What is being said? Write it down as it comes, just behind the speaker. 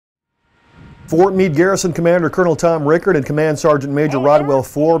Fort Meade Garrison Commander Colonel Tom Rickard and Command Sergeant Major Rodwell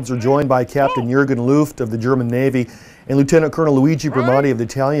Forbes are joined by Captain Jürgen Luft of the German Navy and Lieutenant Colonel Luigi Bramati of the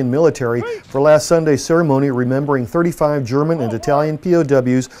Italian military for last Sunday's ceremony remembering 35 German and Italian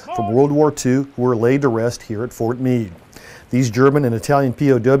POWs from World War II who were laid to rest here at Fort Meade. These German and Italian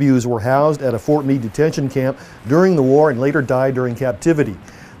POWs were housed at a Fort Meade detention camp during the war and later died during captivity.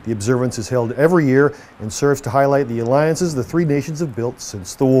 The observance is held every year and serves to highlight the alliances the three nations have built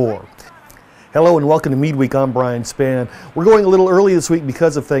since the war. Hello and welcome to Meade Week. I'm Brian Spann. We're going a little early this week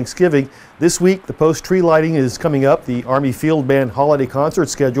because of Thanksgiving. This week, the post-tree lighting is coming up, the Army Field Band holiday concert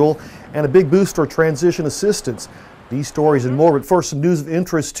schedule, and a big boost for transition assistance. These stories and more, but first some news of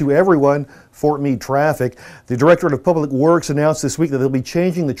interest to everyone, Fort Meade traffic. The Directorate of Public Works announced this week that they'll be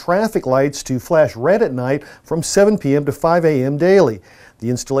changing the traffic lights to flash red at night from 7 p.m. to 5 a.m. daily. The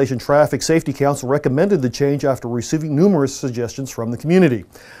Installation Traffic Safety Council recommended the change after receiving numerous suggestions from the community.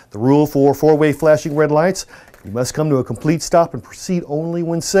 The rule for four-way flashing red lights: you must come to a complete stop and proceed only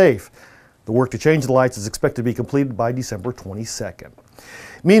when safe. The work to change the lights is expected to be completed by December 22nd.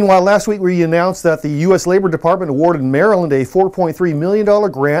 Meanwhile, last week we announced that the U.S. Labor Department awarded Maryland a $4.3 million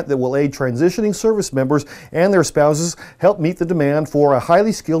grant that will aid transitioning service members and their spouses help meet the demand for a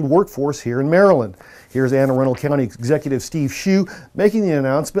highly skilled workforce here in Maryland. Here's Anne Arundel County Executive Steve Shue making the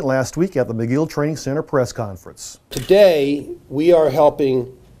announcement last week at the McGill Training Center press conference. Today, we are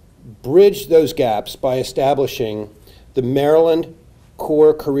helping bridge those gaps by establishing the Maryland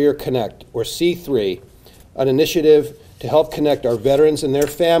Core Career Connect, or C3, an initiative to help connect our veterans and their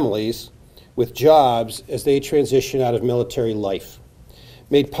families with jobs as they transition out of military life.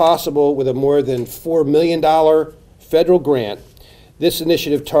 Made possible with a more than $4 million federal grant, this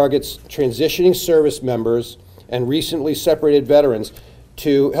initiative targets transitioning service members and recently separated veterans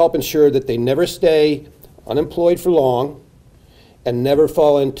to help ensure that they never stay unemployed for long and never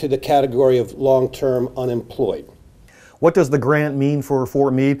fall into the category of long-term unemployed. What does the grant mean for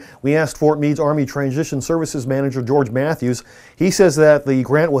Fort Meade? We asked Fort Meade's Army Transition Services Manager George Matthews. He says that the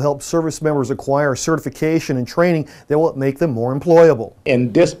grant will help service members acquire certification and training that will make them more employable.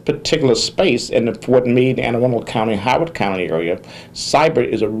 In this particular space, in the Fort Meade, Anne Arundel County, Howard County area, cyber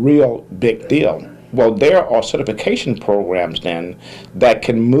is a real big deal. Well, there are certification programs then that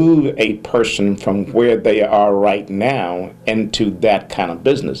can move a person from where they are right now into that kind of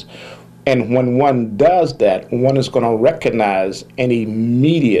business. And when one does that, one is going to recognize an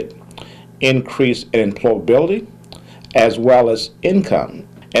immediate increase in employability as well as income.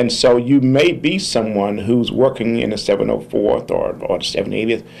 And so you may be someone who's working in the 704th or the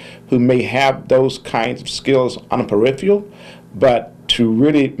 780th who may have those kinds of skills on a peripheral, but to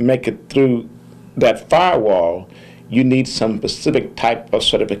really make it through that firewall, you need some specific type of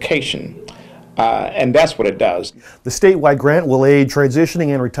certification. And that's what it does. The statewide grant will aid transitioning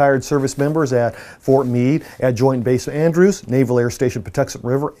and retired service members at Fort Meade, at Joint Base Andrews, Naval Air Station Patuxent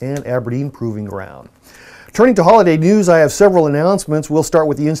River, and Aberdeen Proving Ground. Turning to holiday news, I have several announcements. We'll start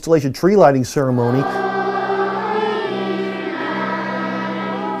with the installation tree lighting ceremony.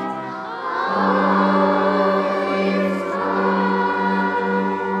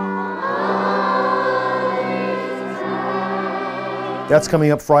 That's coming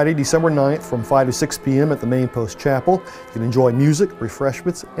up Friday, December 9th from 5 to 6 p.m. at the Main Post Chapel. You can enjoy music,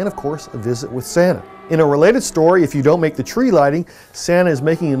 refreshments, and of course, a visit with Santa. In a related story, if you don't make the tree lighting, Santa is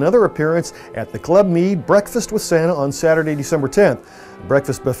making another appearance at the Club Meade Breakfast with Santa on Saturday, December 10th. The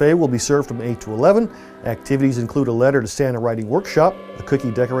breakfast buffet will be served from 8 to 11. Activities include a letter to Santa writing workshop, a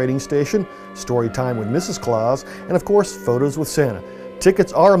cookie decorating station, story time with Mrs. Claus, and of course, photos with Santa.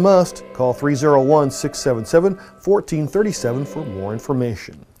 Tickets are a must. Call 301-677-1437 for more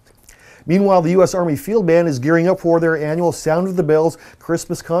information. Meanwhile, the U.S. Army Field Band is gearing up for their annual Sound of the Bells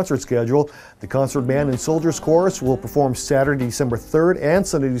Christmas concert schedule. The concert band and Soldiers Chorus will perform Saturday, December 3rd and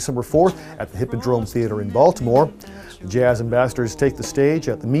Sunday, December 4th at the Hippodrome Theater in Baltimore. The Jazz Ambassadors take the stage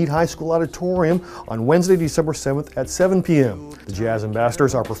at the Meade High School Auditorium on Wednesday, December 7th at 7 p.m. The Jazz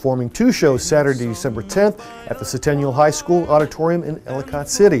Ambassadors are performing two shows Saturday, December 10th at the Centennial High School Auditorium in Ellicott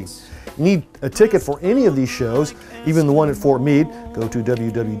City. You need a ticket for any of these shows, even the one at Fort Meade. Go to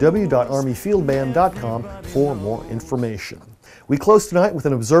www.armyfieldband.com for more information. We close tonight with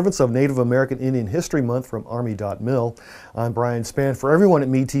an observance of Native American Indian History Month from Army.mil. I'm Brian Spann. For everyone at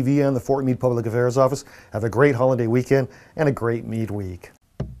Meade TV and the Fort Meade Public Affairs Office, have a great holiday weekend and a great Meade week.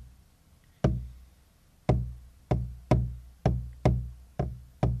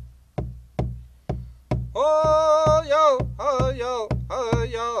 Oh, yo, oh, yo, oh,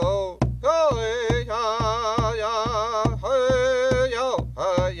 yo, oh, yeah, yeah, hey, yo,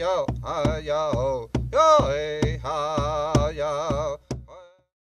 oh, yo, oh, yo, oh,